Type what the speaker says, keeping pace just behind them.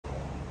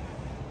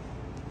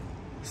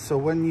So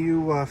when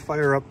you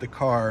fire up the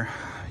car,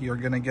 you're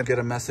gonna get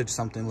a message,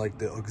 something like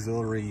the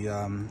auxiliary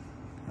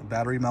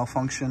battery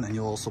malfunction, and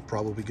you'll also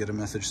probably get a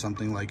message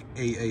something like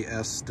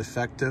AAS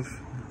defective.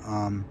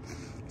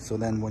 So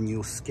then when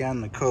you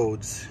scan the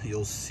codes,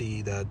 you'll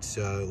see that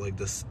like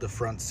the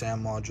front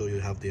SAM module, you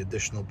have the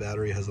additional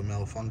battery has a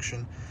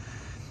malfunction,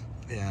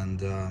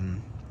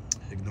 and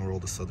ignore all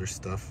this other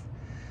stuff.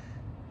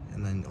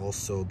 And then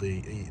also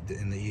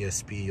in the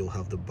ESP, you'll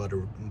have the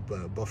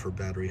buffer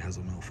battery has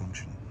a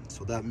malfunction.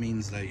 So that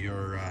means that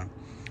your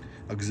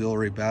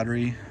auxiliary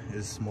battery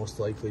is most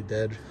likely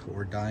dead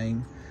or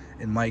dying.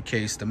 In my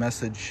case, the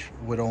message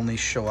would only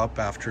show up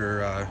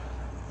after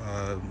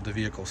the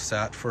vehicle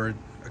sat for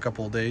a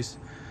couple of days.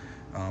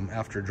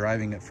 After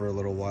driving it for a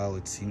little while,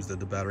 it seems that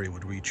the battery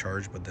would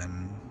recharge, but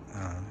then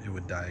it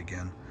would die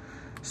again.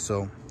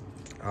 So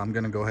I'm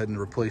gonna go ahead and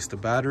replace the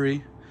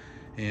battery,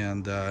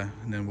 and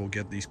then we'll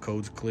get these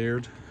codes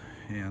cleared,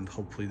 and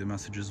hopefully the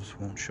messages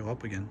won't show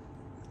up again.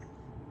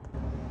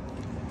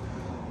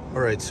 All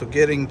right, so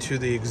getting to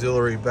the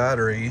auxiliary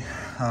battery,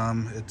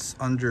 it's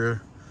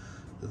under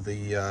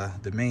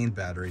the main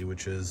battery,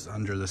 which is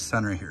under the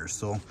center here.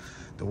 So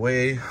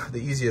the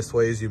easiest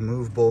way is you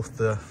move both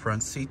the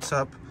front seats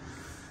up,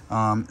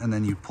 and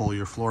then you pull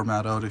your floor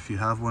mat out if you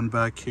have one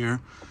back here,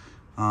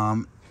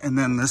 and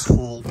then this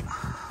whole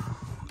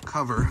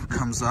cover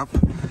comes up.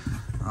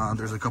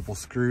 There's a couple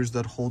screws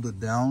that hold it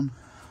down,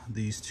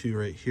 these two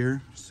right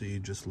here. So you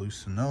just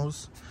loosen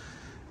those,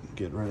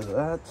 get rid of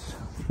that.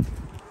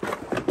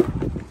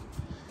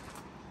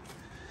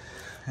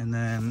 And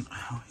then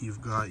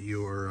you've got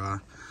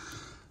your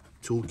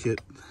toolkit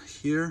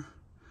here,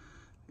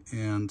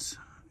 and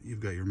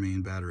you've got your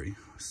main battery.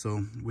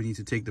 So we need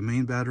to take the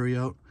main battery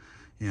out,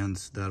 and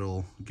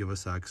that'll give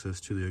us access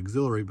to the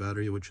auxiliary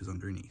battery, which is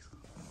underneath.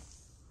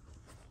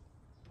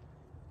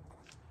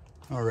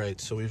 All right,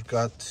 so we've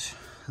got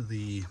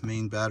the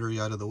main battery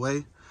out of the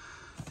way,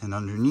 and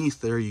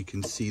underneath there you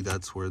can see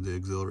that's where the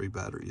auxiliary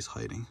battery is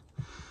hiding.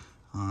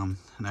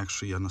 And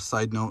actually, on a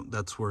side note,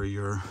 that's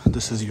where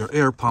this is your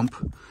air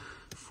pump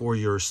for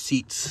your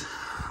seats.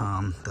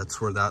 That's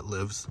where that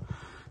lives.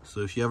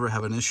 So if you ever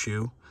have an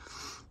issue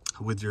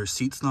with your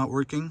seats not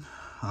working,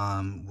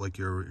 like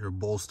your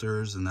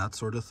bolsters and that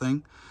sort of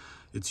thing,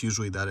 it's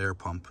usually that air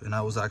pump. And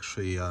I was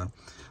actually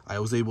I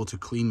was able to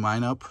clean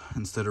mine up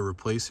instead of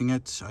replacing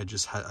it. I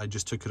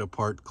just took it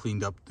apart,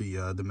 cleaned up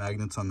the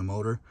magnets on the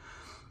motor,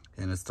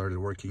 and it started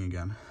working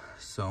again.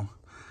 So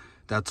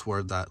that's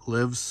where that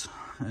lives,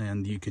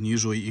 and you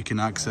can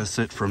access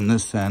it from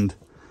this end.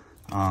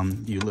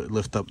 You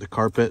lift up the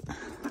carpet.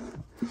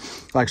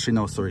 Actually,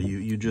 no, sorry.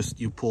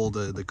 You pull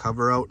the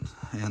cover out,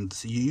 and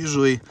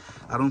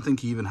I don't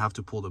think you even have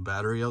to pull the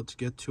battery out to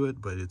get to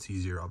it, but it's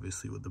easier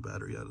obviously with the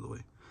battery out of the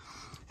way.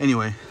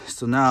 Anyway,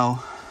 so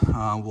now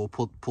we'll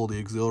pull the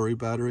auxiliary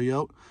battery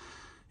out,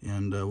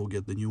 and we'll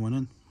get the new one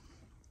in.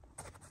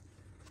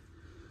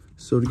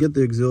 So to get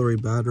the auxiliary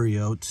battery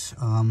out,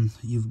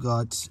 you've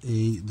got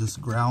this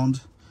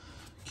ground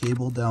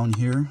cable down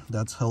here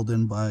that's held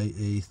in by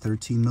a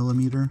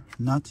 13mm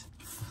nut.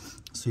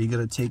 So you got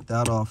to take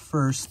that off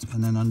first,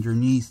 and then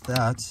underneath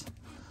that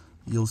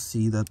you'll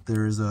see that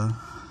there's a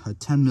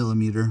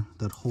 10mm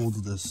that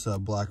holds this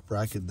black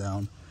bracket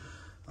down.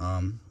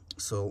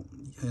 So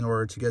in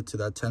order to get to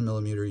that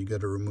 10mm, you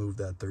got to remove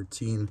that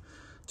 13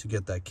 to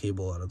get that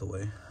cable out of the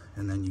way,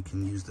 and then you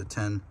can use the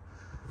 10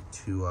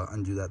 to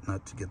undo that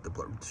nut to get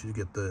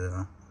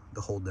the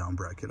hold down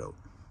bracket out.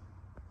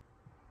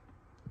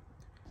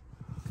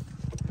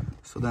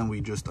 So then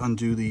we just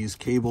undo these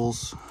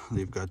cables.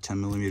 They've got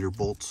 10mm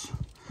bolts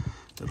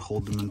that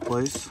hold them in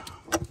place.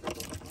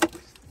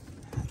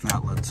 And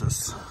that lets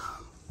us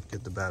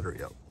get the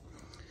battery out.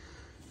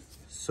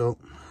 So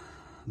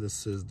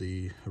this is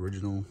the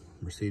original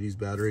Mercedes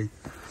battery.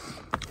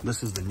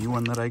 This is the new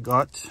one that I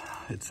got.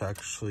 It's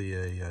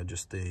actually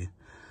just a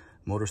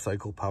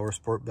motorcycle power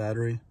sport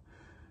battery.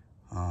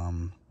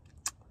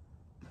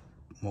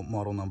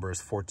 Model number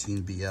is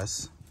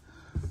 14BS.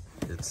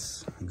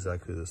 It's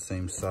exactly the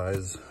same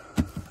size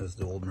as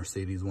the old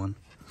Mercedes one.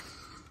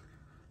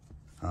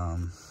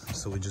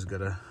 So we just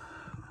gotta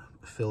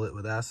fill it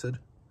with acid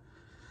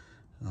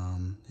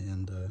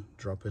and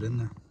drop it in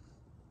there.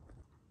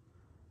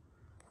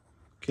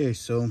 Okay,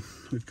 so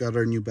we've got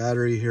our new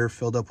battery here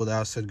filled up with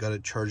acid, got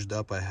it charged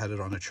up. I had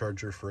it on a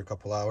charger for a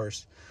couple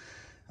hours.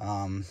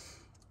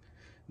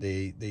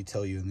 They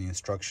tell you in the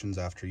instructions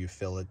after you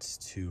fill it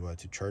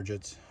to charge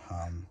it.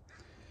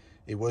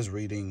 It was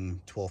reading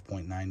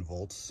 12.9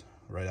 volts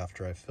right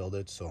after I filled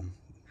it, so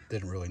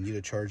didn't really need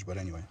a charge, but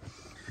anyway.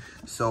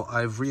 So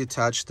I've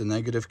reattached the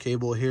negative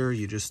cable here.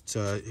 You just,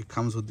 it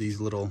comes with these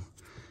little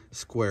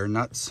square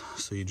nuts,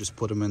 so you just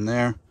put them in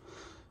there,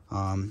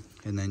 and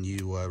then you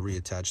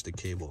reattach the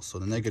cable. So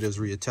the negative's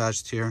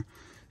reattached here,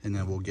 and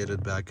then we'll get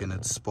it back in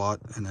its spot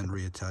and then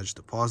reattach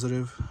the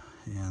positive,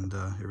 and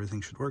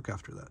everything should work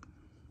after that.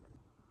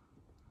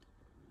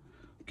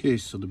 Okay,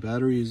 so the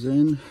battery is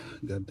in,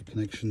 got the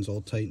connections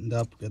all tightened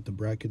up, got the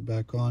bracket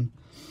back on.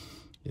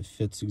 It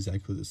fits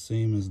exactly the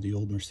same as the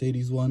old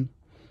Mercedes one.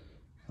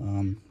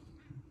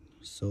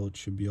 So it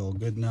should be all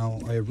good now.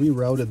 I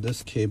rerouted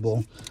this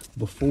cable.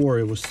 Before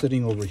it was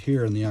sitting over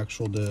here, and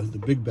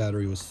the big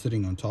battery was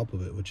sitting on top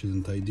of it, which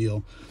isn't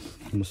ideal.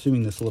 I'm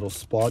assuming this little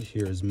spot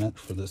here is meant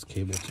for this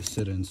cable to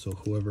sit in, so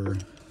whoever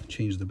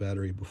changed the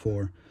battery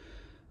before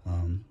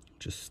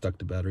just stuck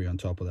the battery on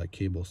top of that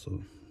cable.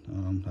 So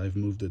I've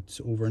moved it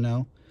over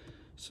now,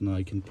 so now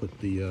I can put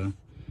the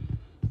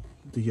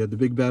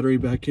big battery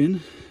back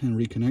in and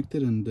reconnect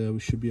it, and we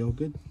should be all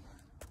good.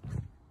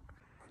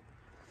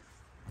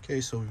 Okay,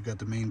 so we've got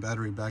the main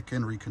battery back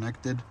in,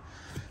 reconnected.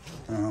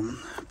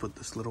 Put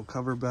this little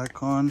cover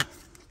back on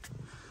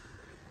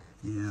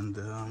and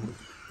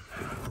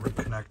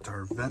reconnect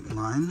our vent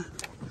line.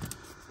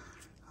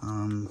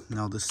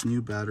 Now this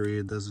new battery,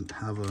 it doesn't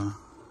have a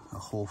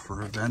hole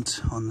for a vent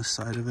on the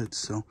side of it,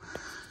 so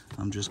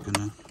I'm just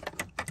gonna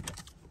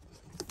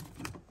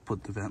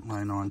put the vent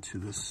line onto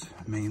this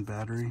main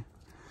battery,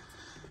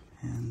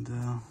 and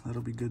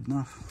that'll be good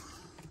enough.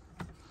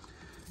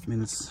 I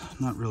mean, it's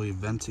not really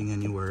venting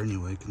anywhere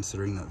anyway,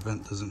 considering that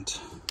vent doesn't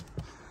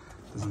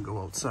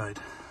go outside.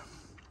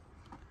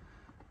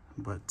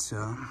 But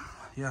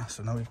yeah,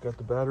 so now we've got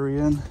the battery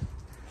in.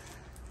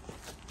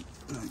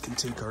 I can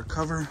take our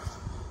cover,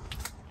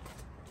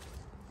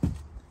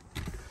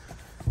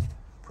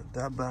 put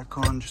that back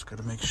on. Just got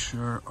to make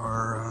sure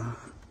our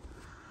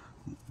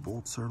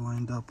bolts are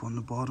lined up on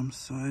the bottom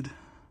side,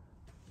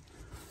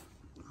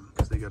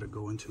 because they got to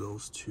go into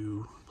those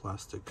two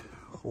plastic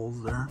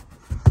holes there,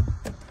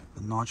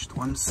 the notched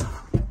ones.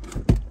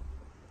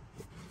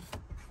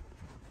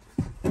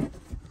 And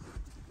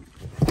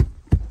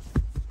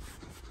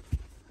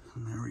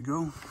there we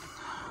go.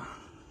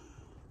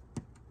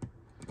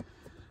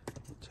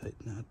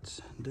 Tighten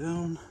that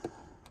down.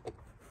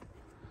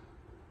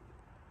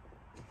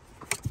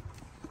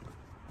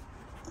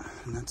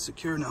 And that's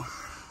secure now.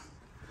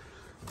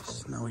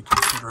 So now we can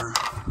put our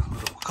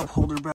little cup holder back.